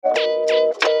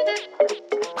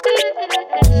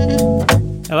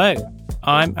Hello,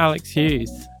 I'm Alex Hughes,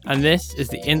 and this is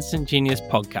the Instant Genius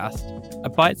Podcast, a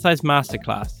bite-sized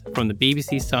masterclass from the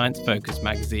BBC Science Focus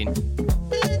magazine.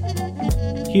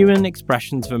 Human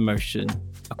expressions of emotion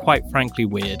are quite frankly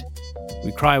weird.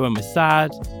 We cry when we're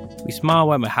sad, we smile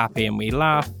when we're happy, and we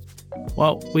laugh.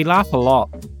 Well, we laugh a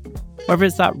lot. Whether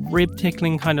it's that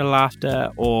rib-tickling kind of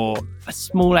laughter or a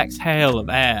small exhale of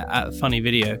air at a funny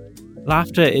video,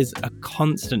 laughter is a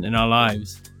constant in our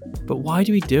lives. But why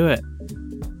do we do it?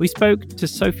 We spoke to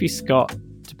Sophie Scott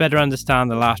to better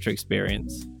understand the laughter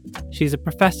experience. She's a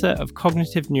professor of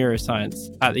cognitive neuroscience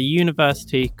at the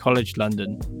University College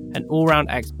London, an all-round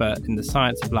expert in the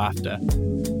science of laughter.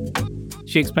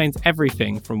 She explains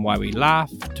everything from why we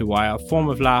laugh to why our form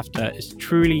of laughter is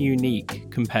truly unique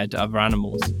compared to other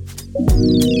animals.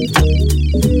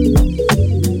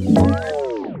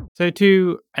 So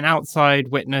to an outside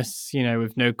witness,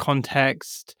 with no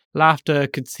context, laughter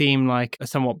could seem like a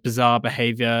somewhat bizarre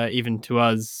behavior, even to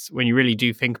us. When you really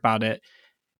do think about it,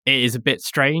 it is a bit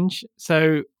strange.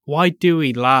 So why do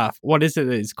we laugh? What is it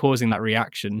that is causing that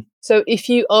reaction? So if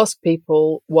you ask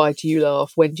people, why do you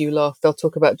laugh? When do you laugh? They'll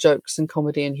talk about jokes and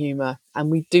comedy and humour. And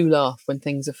we do laugh when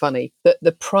things are funny.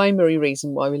 The primary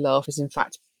reason why we laugh is, in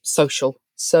fact, social.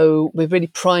 So we're really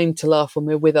primed to laugh when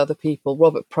we're with other people.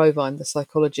 Robert Provine, the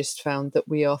psychologist, found that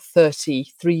we are 30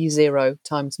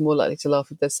 times more likely to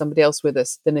laugh if there's somebody else with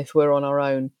us than if we're on our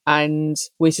own. And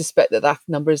we suspect that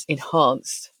number is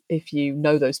enhanced if you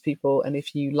know those people and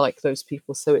if you like those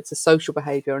people. So it's a social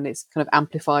behaviour, and it's kind of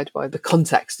amplified by the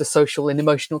context, the social and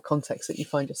emotional context that you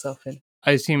find yourself in.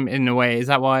 I assume, in a way, is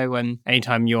that why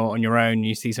anytime you're on your own,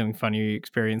 you see something funny, you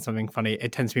experience something funny,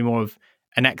 it tends to be more of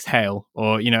an exhale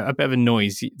or, a bit of a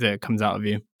noise that comes out of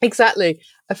you? Exactly.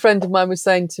 A friend of mine was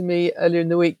saying to me earlier in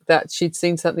the week that she'd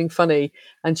seen something funny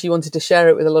and she wanted to share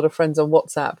it with a lot of friends on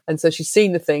WhatsApp. And so she's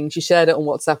seen the thing, she shared it on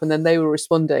WhatsApp, and then they were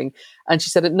responding. And she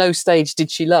said at no stage did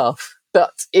she laugh.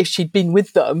 But if she'd been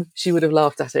with them, she would have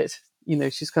laughed at it.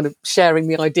 She's kind of sharing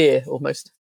the idea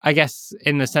almost. I guess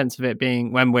in the sense of it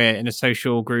being when we're in a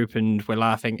social group and we're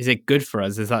laughing, is it good for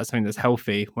us? Is that something that's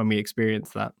healthy when we experience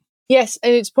that? Yes,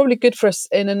 and it's probably good for us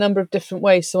in a number of different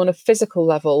ways. So on a physical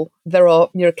level, there are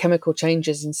neurochemical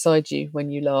changes inside you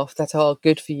when you laugh that are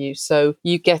good for you. So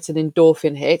you get an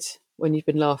endorphin hit when you've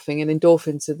been laughing, and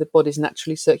endorphins are the body's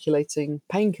naturally circulating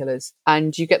painkillers.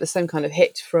 And you get the same kind of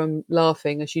hit from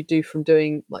laughing as you do from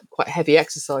doing like quite heavy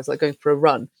exercise, like going for a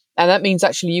run. And that means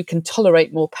actually you can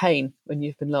tolerate more pain when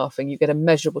you've been laughing. You get a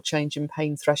measurable change in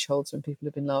pain thresholds when people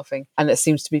have been laughing. And that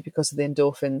seems to be because of the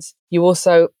endorphins. You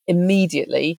also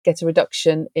immediately get a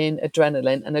reduction in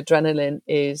adrenaline. And adrenaline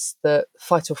is the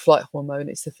fight or flight hormone.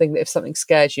 It's the thing that if something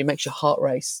scares you, makes your heart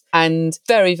race. And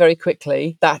very, very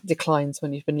quickly, that declines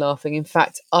when you've been laughing. In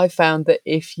fact, I found that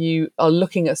if you are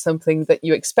looking at something that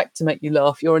you expect to make you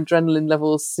laugh, your adrenaline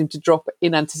levels seem to drop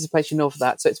in anticipation of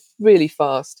that. So it's really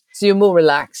fast. So you're more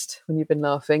relaxed when you've been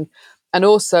laughing. And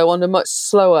also on a much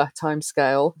slower time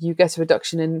scale, you get a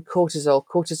reduction in cortisol.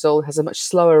 Cortisol has a much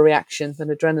slower reaction than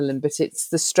adrenaline, but it's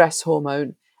the stress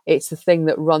hormone. It's the thing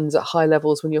that runs at high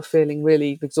levels when you're feeling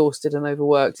really exhausted and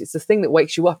overworked. It's the thing that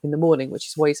wakes you up in the morning, which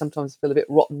is why you sometimes feel a bit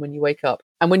rotten when you wake up.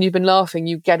 And when you've been laughing,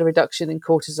 you get a reduction in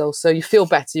cortisol. So you feel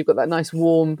better. You've got that nice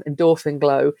warm endorphin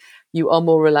glow. You are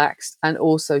more relaxed, and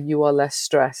also you are less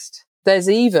stressed. There's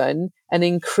even an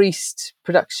increased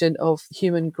production of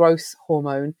human growth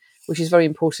hormone, which is very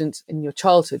important in your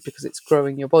childhood because it's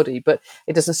growing your body, but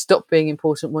it doesn't stop being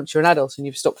important once you're an adult and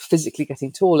you've stopped physically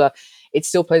getting taller. It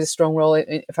still plays a strong role,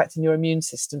 in fact, in your immune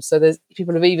system. So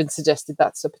people have even suggested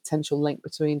that's a potential link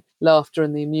between laughter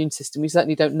and the immune system. We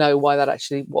certainly don't know why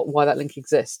that link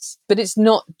exists. But it's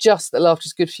not just that laughter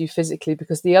is good for you physically,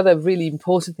 because the other really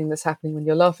important thing that's happening when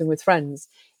you're laughing with friends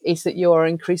is that you are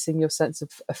increasing your sense of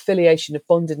affiliation, of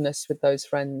bondedness with those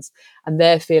friends, and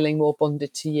they're feeling more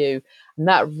bonded to you. And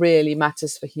that really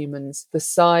matters for humans. The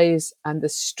size and the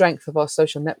strength of our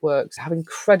social networks have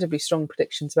incredibly strong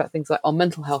predictions about things like our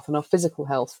mental health and our physical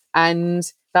health.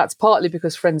 And that's partly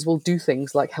because friends will do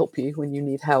things like help you when you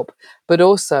need help. But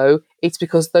also it's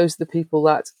because those are the people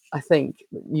that I think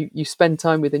you spend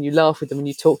time with, and you laugh with them and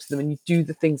you talk to them and you do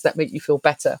the things that make you feel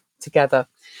better together.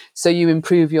 So you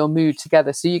improve your mood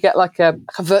together. So you get like a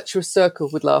virtuous circle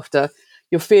with laughter.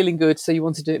 You're feeling good, so you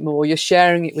want to do it more. You're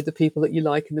sharing it with the people that you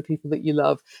like and the people that you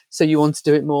love, so you want to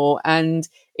do it more. And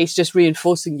it's just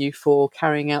reinforcing you for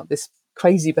carrying out this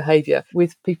crazy behaviour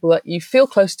with people that you feel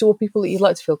close to or people that you'd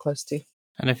like to feel close to.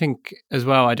 And I think as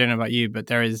well, I don't know about you, but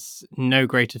there is no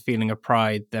greater feeling of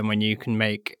pride than when you can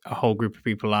make a whole group of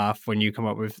people laugh, when you come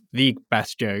up with the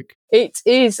best joke. It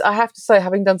is, I have to say,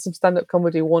 having done some stand-up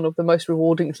comedy, one of the most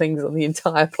rewarding things on the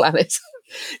entire planet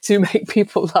to make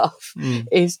people laugh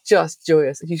is just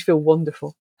joyous. You feel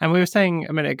wonderful. And we were saying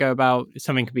a minute ago about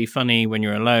something could be funny when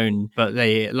you're alone, but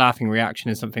the laughing reaction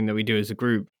is something that we do as a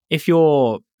group. If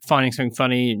you're finding something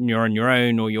funny and you're on your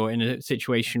own, or you're in a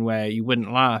situation where you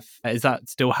wouldn't laugh, is that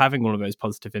still having all of those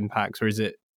positive impacts, or is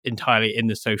it entirely in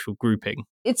the social grouping?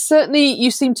 It's certainly, you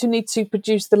seem to need to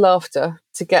produce the laughter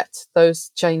to get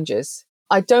those changes.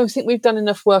 I don't think we've done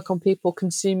enough work on people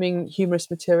consuming humorous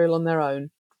material on their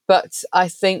own. But I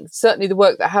think certainly the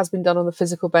work that has been done on the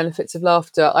physical benefits of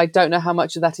laughter, I don't know how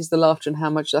much of that is the laughter and how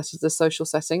much that is the social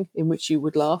setting in which you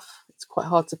would laugh. It's quite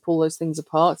hard to pull those things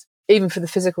apart. Even for the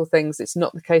physical things, it's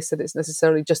not the case that it's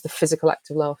necessarily just the physical act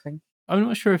of laughing. I'm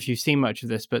not sure if you've seen much of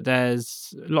this, but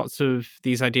there's lots of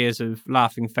these ideas of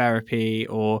laughing therapy,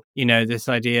 or, this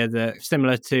idea that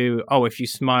similar to, if you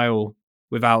smile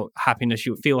without happiness,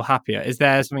 you'll feel happier. Is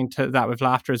there something to that with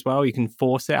laughter as well? You can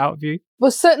force it out of you? Well,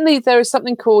 certainly there is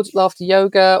something called laughter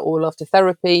yoga or laughter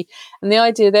therapy. And the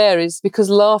idea there is because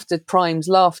laughter primes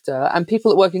laughter, and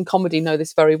people that work in comedy know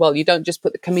this very well. You don't just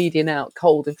put the comedian out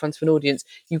cold in front of an audience.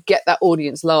 You get that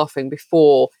audience laughing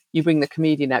before you bring the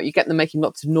comedian out. You get them making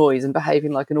lots of noise and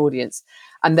behaving like an audience,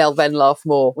 and they'll then laugh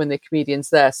more when the comedian's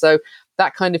there. So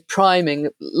that kind of priming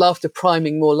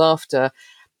more laughter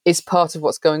is part of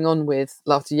what's going on with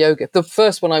laughter yoga. The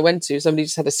first one I went to, somebody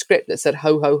just had a script that said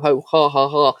ho, ho, ho, ha, ha,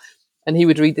 ha. And he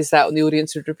would read this out and the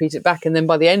audience would repeat it back. And then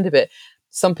by the end of it,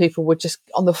 some people were just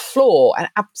on the floor and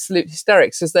absolute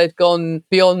hysterics as they'd gone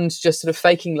beyond just sort of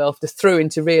faking laughter through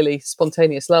into really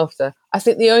spontaneous laughter. I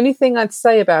think the only thing I'd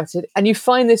say about it, and you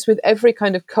find this with every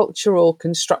kind of cultural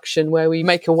construction where we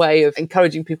make a way of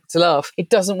encouraging people to laugh, it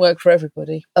doesn't work for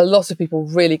everybody. A lot of people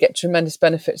really get tremendous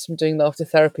benefits from doing laughter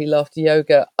therapy, laughter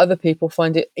yoga. Other people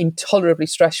find it intolerably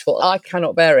stressful. I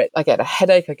cannot bear it. I get a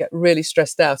headache. I get really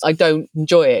stressed out. I don't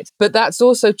enjoy it. But that's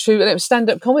also true in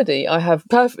stand-up comedy. I have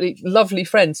perfectly lovely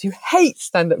friends who hate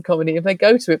stand-up comedy. If they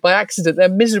go to it by accident, they're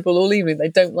miserable all evening. They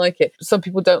don't like it. Some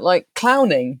people don't like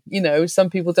clowning. Some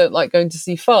people don't like going to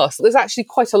see farce. There's actually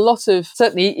quite a lot of,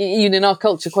 certainly even in our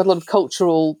culture, quite a lot of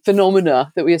cultural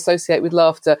phenomena that we associate with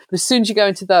laughter. But as soon as you go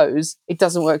into those, it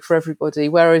doesn't work for everybody.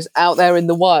 Whereas out there in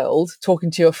the wild, talking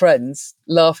to your friends,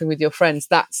 laughing with your friends,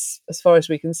 that's, as far as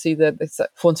we can see, it's, for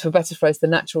want of a better phrase, the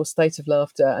natural state of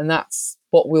laughter. And that's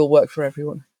what will work for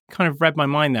everyone. Kind of read my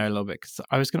mind there a little bit, because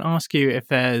I was going to ask you if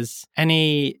there's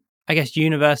any, I guess,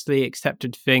 universally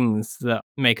accepted things that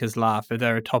make us laugh, if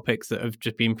there are topics that have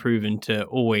just been proven to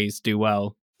always do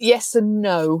well. Yes and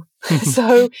no.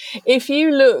 So if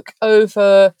you look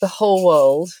over the whole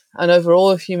world and over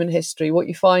all of human history, what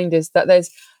you find is that there's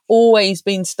always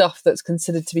been stuff that's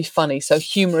considered to be funny. So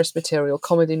humorous material,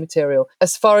 comedy material.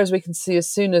 As far as we can see, as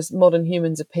soon as modern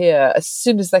humans appear, as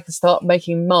soon as they can start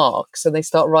making marks and they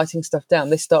start writing stuff down,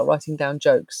 they start writing down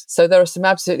jokes. So there are some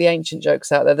absolutely ancient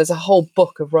jokes out there. There's a whole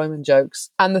book of Roman jokes.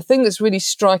 And the thing that's really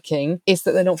striking is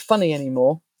that they're not funny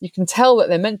anymore. You can tell that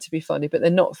they're meant to be funny, but they're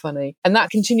not funny. And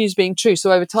that continues being true.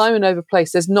 So over time and over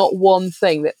place, there's not one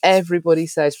thing that everybody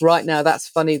says, right now, that's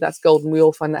funny, that's golden, we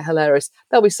all find that hilarious.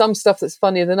 There'll be some stuff that's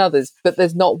funnier than others, but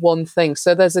there's not one thing.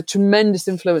 So there's a tremendous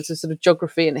influence of sort of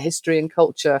geography and history and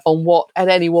culture on what, at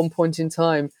any one point in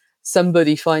time,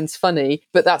 somebody finds funny,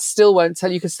 but that still won't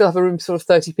tell. You can still have a room of sort of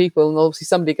 30 people and obviously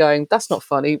somebody going, that's not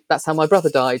funny, that's how my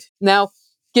brother died. Now,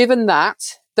 given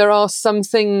that, there are some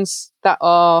things that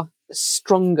are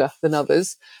stronger than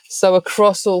others. So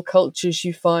across all cultures,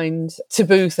 you find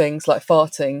taboo things like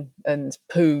farting and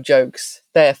poo jokes.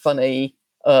 They're funny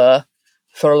for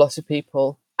a lot of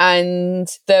people. And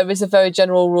there is a very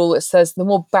general rule that says the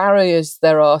more barriers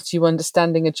there are to you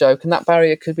understanding a joke, and that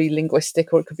barrier could be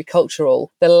linguistic or it could be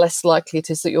cultural, the less likely it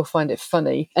is that you'll find it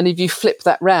funny. And if you flip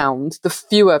that round, the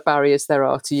fewer barriers there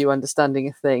are to you understanding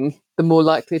a thing, the more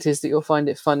likely it is that you'll find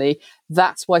it funny.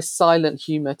 That's why silent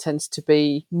humour tends to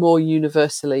be more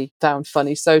universally found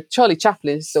funny. So Charlie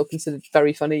Chaplin is still considered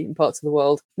very funny in parts of the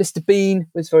world. Mr. Bean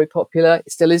was very popular.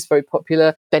 It still is very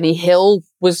popular. Benny Hill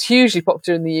was hugely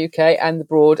popular in the UK and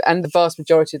abroad, and the vast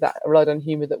majority of that relied on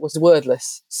humour that was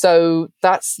wordless. So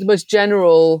that's the most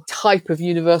general type of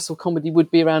universal comedy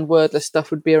would be around wordless stuff,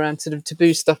 would be around sort of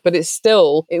taboo stuff, but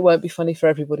it won't be funny for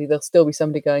everybody. There'll still be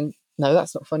somebody going, no,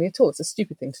 that's not funny at all. It's a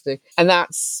stupid thing to do. And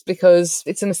that's because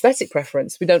it's an aesthetic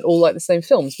preference. We don't all like the same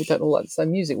films. We don't all like the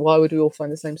same music. Why would we all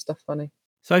find the same stuff funny?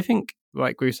 So I think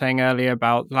like we were saying earlier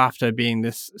about laughter being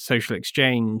this social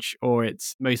exchange, or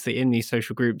it's mostly in these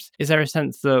social groups, is there a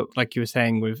sense that, like you were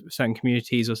saying, with certain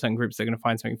communities or certain groups, they're going to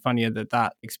find something funnier,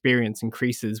 that experience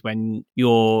increases when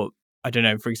you're, I don't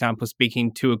know, for example,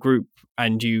 speaking to a group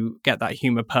and you get that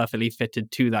humor perfectly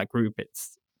fitted to that group?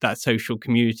 It's that social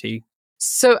community.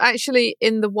 So actually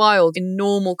in the wild, in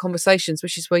normal conversations,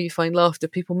 which is where you find laughter,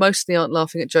 people mostly aren't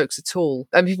laughing at jokes at all.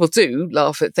 And people do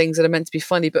laugh at things that are meant to be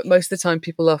funny, but most of the time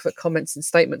people laugh at comments and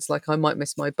statements like, I might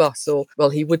miss my bus, or, well,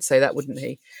 he would say that, wouldn't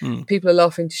he? People are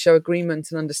laughing to show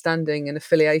agreement and understanding and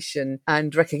affiliation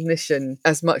and recognition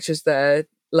as much as they're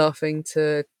laughing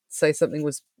to say something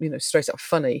was, straight up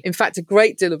funny. In fact, a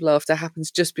great deal of laughter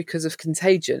happens just because of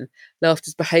contagion. Laughter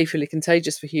is behaviorally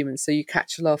contagious for humans. So you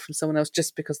catch a laugh from someone else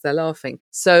just because they're laughing.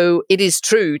 So it is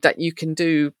true that you can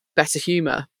do better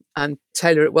humor and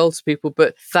tailor it well to people,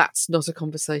 but that's not a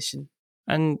conversation.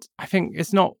 And I think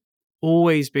it's not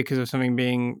always because of something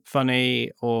being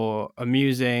funny or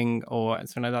amusing or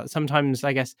something like that. Sometimes,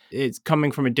 I guess, it's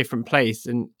coming from a different place.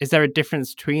 And is there a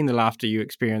difference between the laughter you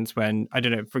experience when, I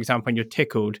don't know, for example, when you're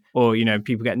tickled, or,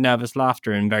 people get nervous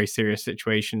laughter in very serious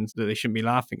situations that they shouldn't be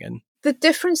laughing in? The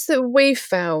difference that we've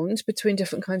found between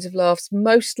different kinds of laughs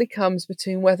mostly comes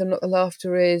between whether or not the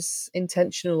laughter is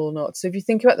intentional or not. So if you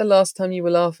think about the last time you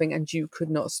were laughing and you could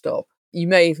not stop, you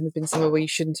may even have been somewhere where you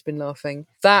shouldn't have been laughing.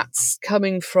 That's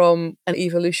coming from an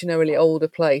evolutionarily older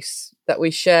place that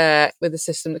we share with a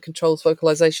system that controls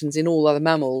vocalizations in all other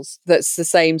mammals. That's the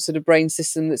same sort of brain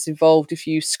system that's involved if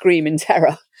you scream in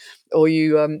terror or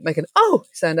you make an "oh"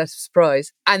 sound out of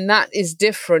surprise. And that is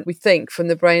different, we think, from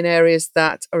the brain areas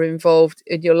that are involved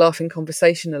in your laughing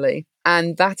conversationally.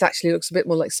 And that actually looks a bit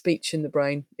more like speech in the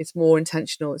brain. It's more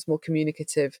intentional, it's more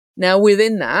communicative. Now,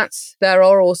 within that, there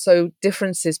are also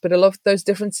differences, but a lot of those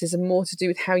differences are more to do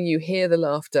with how you hear the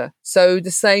laughter. So the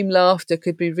same laughter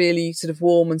could be really sort of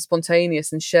warm and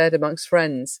spontaneous and shared amongst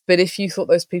friends. But if you thought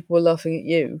those people were laughing at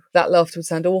you, that laughter would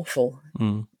sound awful.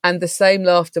 And the same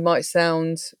laughter might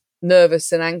sound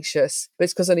nervous and anxious, but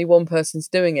it's because only one person's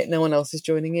doing it, no one else is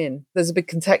joining in. There's a big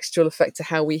contextual effect to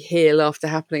how we hear laughter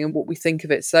happening and what we think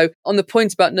of it. So on the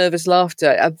point about nervous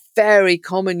laughter, a very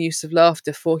common use of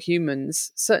laughter for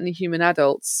humans, certainly human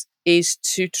adults, is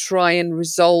to try and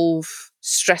resolve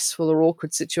stressful or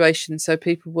awkward situations. So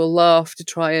people will laugh to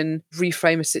try and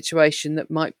reframe a situation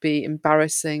that might be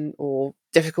embarrassing or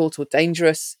difficult or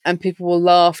dangerous. And people will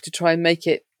laugh to try and make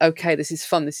it, okay, this is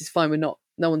fun, this is fine,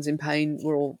 no one's in pain,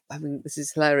 we're all having, this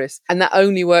is hilarious. And that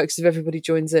only works if everybody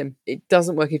joins in. It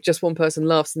doesn't work if just one person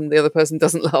laughs and the other person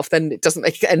doesn't laugh, then it doesn't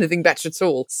make anything better at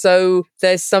all. So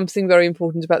there's something very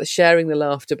important about the sharing the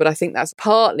laughter, but I think that's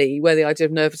partly where the idea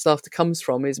of nervous laughter comes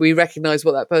from, is we recognise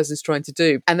what that person's trying to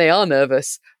do and they are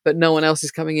nervous, but no one else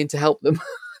is coming in to help them.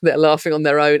 They're laughing on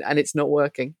their own and it's not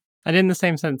working. And in the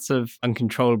same sense of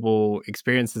uncontrollable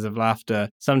experiences of laughter,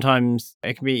 sometimes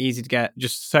it can be easy to get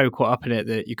just so caught up in it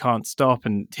that you can't stop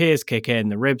and tears kick in,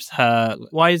 the ribs hurt.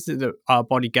 Why is it that our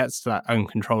body gets to that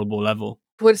uncontrollable level?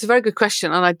 Well, it's a very good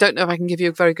question, and I don't know if I can give you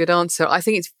a very good answer. I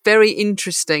think it's very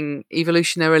interesting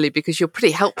evolutionarily because you're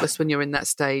pretty helpless when you're in that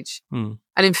stage.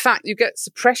 And in fact, you get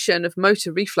suppression of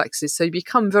motor reflexes, so you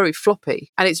become very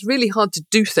floppy. And it's really hard to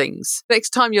do things. Next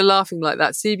time you're laughing like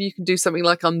that, see if you can do something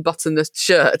like unbutton the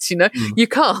shirt, You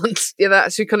can't. That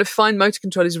actually kind of fine motor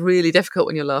control is really difficult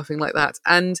when you're laughing like that.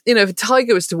 And, if a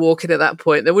tiger was to walk in at that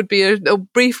point, there would be a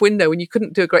brief window when you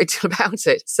couldn't do a great deal about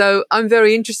it. So I'm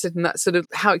very interested in that sort of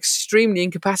how extremely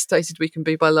incapacitated we can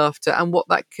be by laughter and what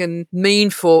that can mean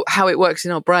for how it works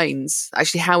in our brains,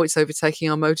 actually how it's overtaking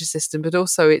our motor system, but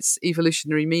also its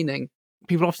evolutionary meaning.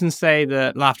 People often say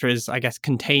that laughter is, I guess,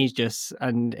 contagious.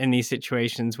 And in these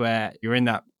situations where you're in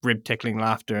that rib tickling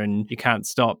laughter and you can't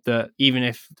stop, that even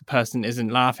if the person isn't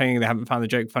laughing, they haven't found the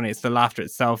joke funny, it's the laughter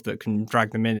itself that can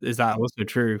drag them in. Is that also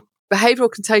true?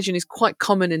 Behavioural contagion is quite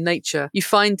common in nature. You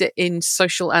find it in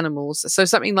social animals. So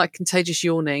something like contagious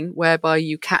yawning, whereby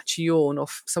you catch a yawn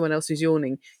off someone else who's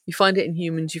yawning. You find it in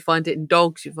humans, you find it in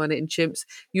dogs, you find it in chimps.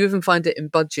 You even find it in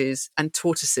budgies and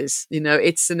tortoises.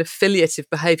 It's an affiliative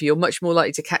behaviour. You're much more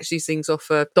likely to catch these things off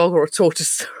a dog or a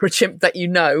tortoise or a chimp that you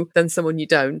know than someone you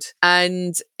don't.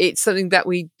 And it's something that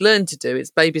we learn to do. It's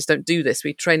babies don't do this.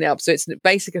 We train it up. So it's a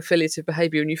basic affiliative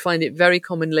behaviour, and you find it very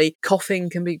commonly. Coughing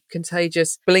can be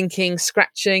contagious, blinking,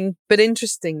 scratching. But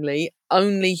interestingly,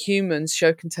 only humans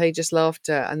show contagious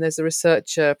laughter. And there's a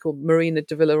researcher called Marina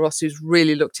de Villaros who's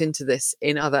really looked into this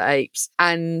in other apes.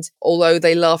 And although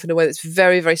they laugh in a way that's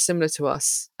very, very similar to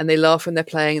us, and they laugh when they're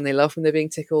playing and they laugh when they're being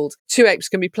tickled, two apes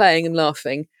can be playing and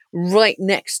laughing right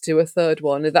next to a third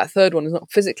one. If that third one is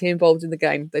not physically involved in the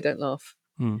game, they don't laugh.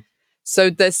 So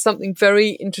there's something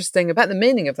very interesting about the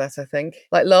meaning of that, I think.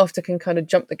 Like laughter can kind of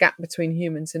jump the gap between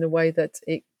humans in a way that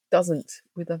it doesn't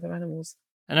with other animals.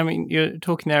 And I mean, you're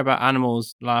talking there about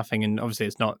animals laughing, and obviously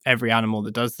it's not every animal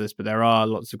that does this, but there are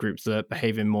lots of groups that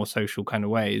behave in more social kind of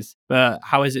ways. But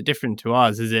how is it different to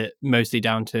ours? Is it mostly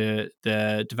down to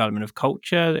the development of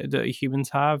culture that humans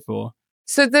have, or?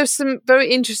 So there's some very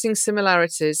interesting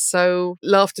similarities. So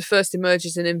laughter first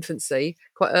emerges in infancy,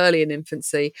 quite early in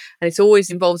infancy, and it's always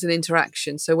involved in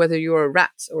interaction. So whether you're a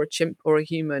rat or a chimp or a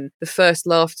human, the first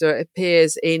laughter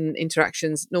appears in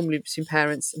interactions, normally between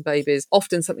parents and babies,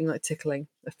 often something like tickling,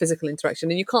 a physical interaction.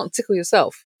 And you can't tickle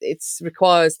yourself. It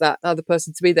requires that other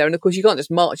person to be there. And of course, you can't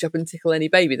just march up and tickle any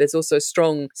baby. There's also a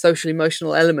strong social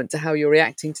emotional element to how you're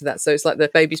reacting to that. So it's like the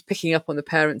baby's picking up on the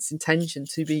parent's intention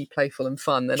to be playful and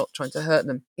fun. They're not trying to hurt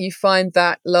them. You find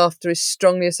that laughter is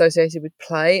strongly associated with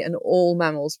play, and all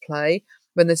mammals play.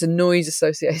 When there's a noise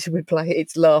associated with play,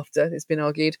 it's laughter, it's been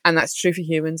argued. And that's true for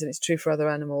humans and it's true for other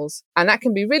animals. And that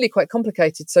can be really quite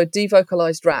complicated. So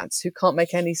devocalized rats who can't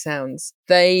make any sounds,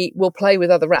 they will play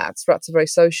with other rats. Rats are very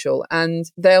social, and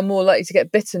they are more likely to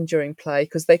get bitten during play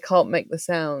because they can't make the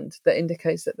sound that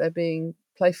indicates that they're being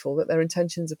playful, that their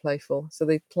intentions are playful. So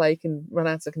the play can run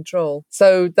out of control.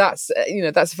 So that's,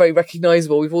 that's very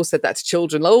recognizable. We've all said that to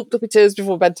children, like, oh, don't be tears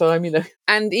before bedtime,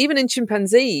 And even in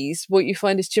chimpanzees, what you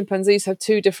find is chimpanzees have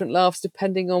two different laughs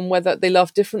depending on whether they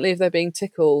laugh differently if they're being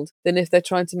tickled than if they're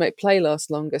trying to make play last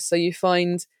longer. So you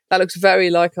find that looks very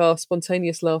like our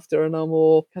spontaneous laughter and our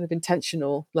more kind of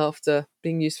intentional laughter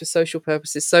being used for social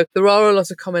purposes. So there are a lot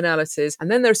of commonalities.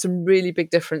 And then there are some really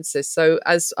big differences. So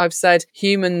as I've said,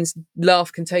 humans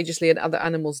laugh contagiously and other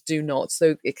animals do not.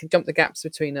 So it can jump the gaps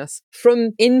between us.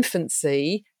 From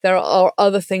infancy, there are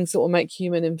other things that will make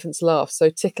human infants laugh. So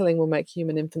tickling will make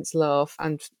human infants laugh,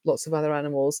 and lots of other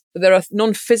animals. But there are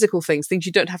non-physical things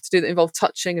you don't have to do that involve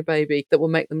touching a baby, that will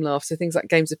make them laugh. So things like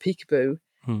games of peekaboo.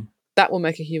 That will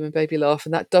make a human baby laugh,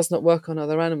 and that does not work on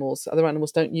other animals. Other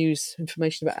animals don't use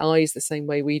information about eyes the same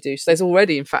way we do. So there's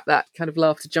already, in fact, that kind of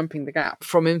laughter jumping the gap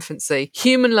from infancy.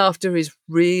 Human laughter is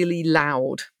really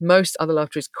loud. Most other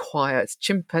laughter is quiet.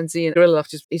 Chimpanzee and gorilla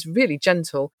laughter is really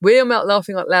gentle. We are not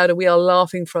laughing out loud, and we are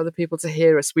laughing for other people to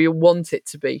hear us. We want it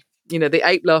to be. The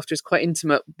ape laughter is quite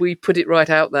intimate. We put it right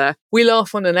out there. We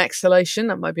laugh on an exhalation.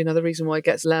 That might be another reason why it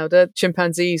gets louder.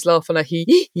 Chimpanzees laugh on a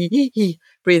he,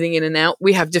 breathing in and out.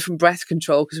 We have different breath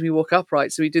control because we walk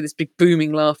upright. So we do this big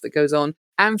booming laugh that goes on.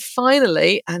 And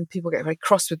finally, and people get very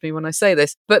cross with me when I say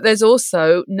this, but there's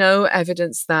also no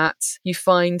evidence that you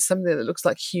find something that looks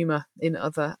like humour in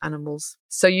other animals.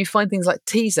 So you find things like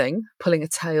teasing, pulling a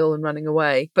tail and running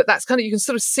away. But that's you can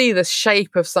sort of see the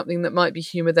shape of something that might be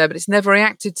humour there, but it's never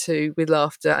reacted to with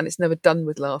laughter and it's never done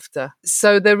with laughter.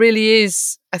 So there really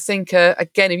is, I think,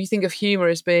 again, if you think of humour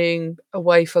as being a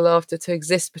way for laughter to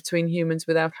exist between humans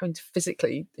without having to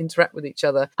physically interact with each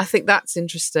other, I think that's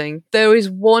interesting. There is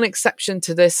one exception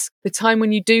to this. The time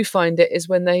when you do find it is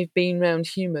when they've been around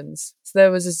humans. So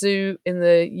there was a zoo in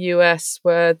the US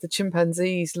where the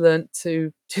chimpanzees learnt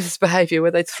to do this behaviour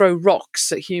where they'd throw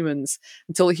rocks at humans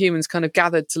until the humans kind of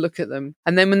gathered to look at them.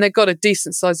 And then when they got a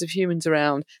decent size of humans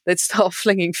around, they'd start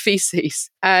flinging feces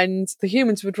and the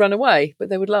humans would run away, but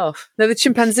they would laugh. Now, the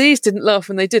chimpanzees didn't laugh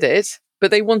when they did it,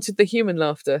 but they wanted the human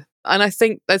laughter. And I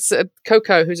think that's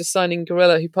Coco, who's a signing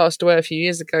gorilla who passed away a few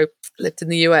years ago, lived in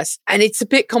the US. And it's a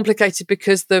bit complicated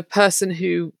because the person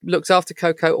who looked after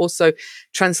Coco also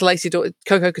translated, or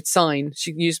Coco could sign.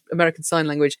 She used American Sign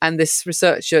Language. And this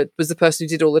researcher was the person who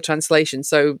did all the translation.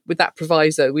 So with that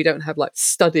proviso, we don't have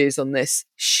studies on this.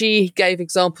 She gave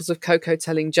examples of Coco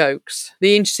telling jokes.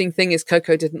 The interesting thing is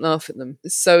Coco didn't laugh at them.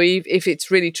 So if it's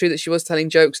really true that she was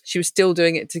telling jokes, she was still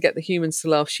doing it to get the humans to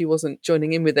laugh. She wasn't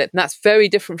joining in with it. And that's very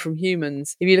different from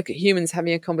humans. If you look at humans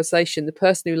having a conversation, the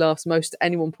person who laughs most at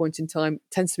any one point in time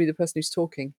tends to be the person who's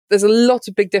talking. There's a lot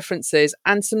of big differences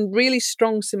and some really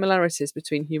strong similarities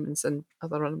between humans and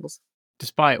other animals.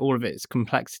 Despite all of its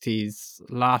complexities,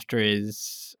 laughter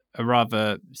is a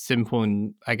rather simple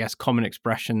and, I guess, common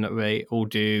expression that we all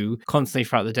do constantly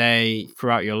throughout the day,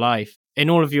 throughout your life. In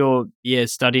all of your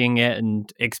years studying it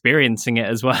and experiencing it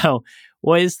as well,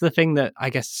 what is the thing that, I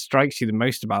guess, strikes you the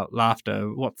most about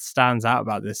laughter? What stands out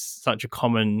about this, such a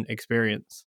common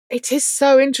experience? It is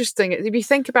so interesting. If you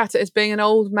think about it as being an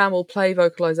old mammal play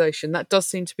vocalization, that does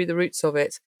seem to be the roots of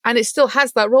it. And it still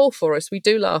has that role for us. We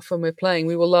do laugh when we're playing.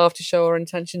 We will laugh to show our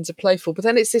intentions are playful. But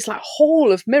then it's this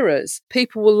hall of mirrors.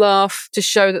 People will laugh to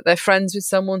show that they're friends with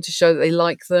someone, to show that they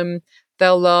like them.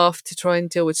 They'll laugh to try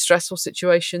and deal with stressful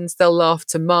situations. They'll laugh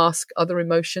to mask other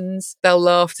emotions. They'll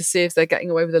laugh to see if they're getting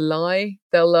away with a lie.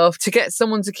 They'll laugh to get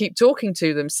someone to keep talking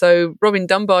to them. So Robin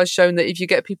Dunbar has shown that if you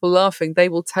get people laughing, they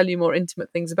will tell you more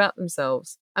intimate things about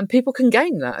themselves. And people can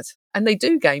game that. And they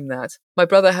do game that. My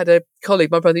brother had a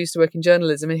colleague. My brother used to work in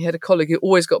journalism, and he had a colleague who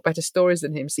always got better stories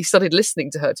than him. So he started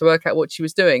listening to her to work out what she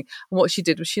was doing. And what she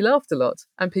did was she laughed a lot,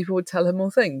 and people would tell her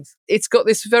more things. It's got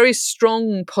this very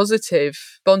strong,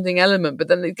 positive bonding element, but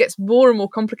then it gets more and more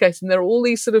complicated. And there are all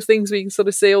these sort of things where you can sort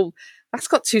of see, oh, that's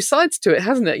got two sides to it,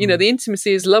 hasn't it? You know, the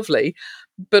intimacy is lovely,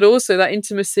 but also that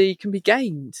intimacy can be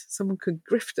gained. Someone could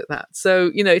grift at that.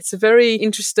 So, you know, it's a very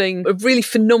interesting, a really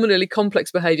phenomenally complex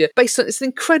behaviour based on, it's an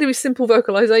incredibly simple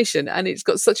vocalisation, and it's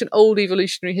got such an old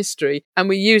evolutionary history, and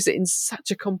we use it in such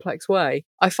a complex way.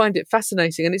 I find it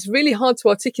fascinating, and it's really hard to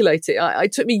articulate it.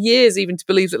 It took me years even to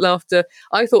believe that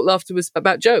I thought laughter was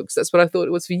about jokes. That's what I thought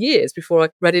it was for years before I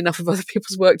read enough of other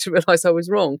people's work to realise I was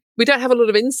wrong. We don't have a lot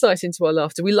of insight into our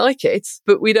laughter. We like it,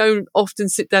 but we don't often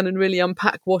sit down and really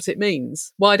unpack what it means.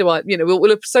 Why do I,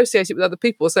 we'll associate it with other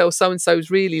people. Say, oh, so-and-so is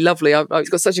really lovely. I've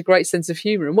got such a great sense of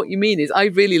humour. And what you mean is I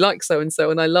really like so-and-so,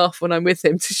 and I laugh when I'm with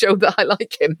him to show that I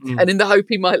like him and in the hope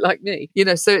he might like me.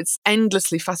 So it's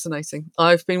endlessly fascinating.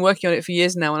 I've been working on it for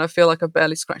years now, and I feel like I've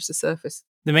barely scratched the surface.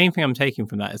 The main thing I'm taking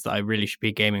from that is that I really should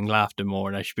be gaming laughter more,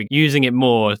 and I should be using it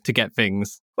more to get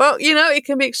things. Well, it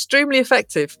can be extremely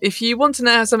effective. If you want to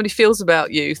know how somebody feels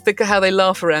about you, think of how they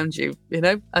laugh around you,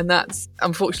 and that's,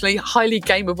 unfortunately, highly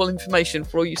gameable information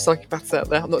for all you psychopaths out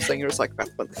there. I'm not saying you're a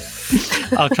psychopath, but...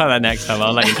 I'll try that next time.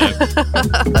 I'll let you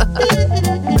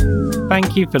know.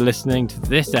 Thank you for listening to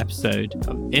this episode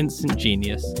of Instant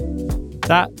Genius.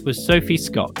 That was Sophie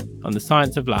Scott on the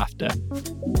science of laughter.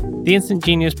 The Instant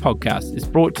Genius podcast is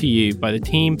brought to you by the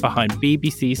team behind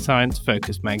BBC Science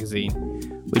Focus magazine,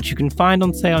 which you can find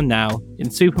on sale now in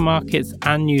supermarkets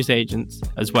and newsagents,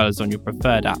 as well as on your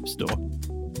preferred app store.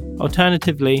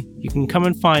 Alternatively, you can come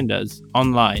and find us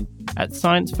online at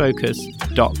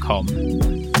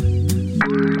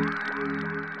sciencefocus.com.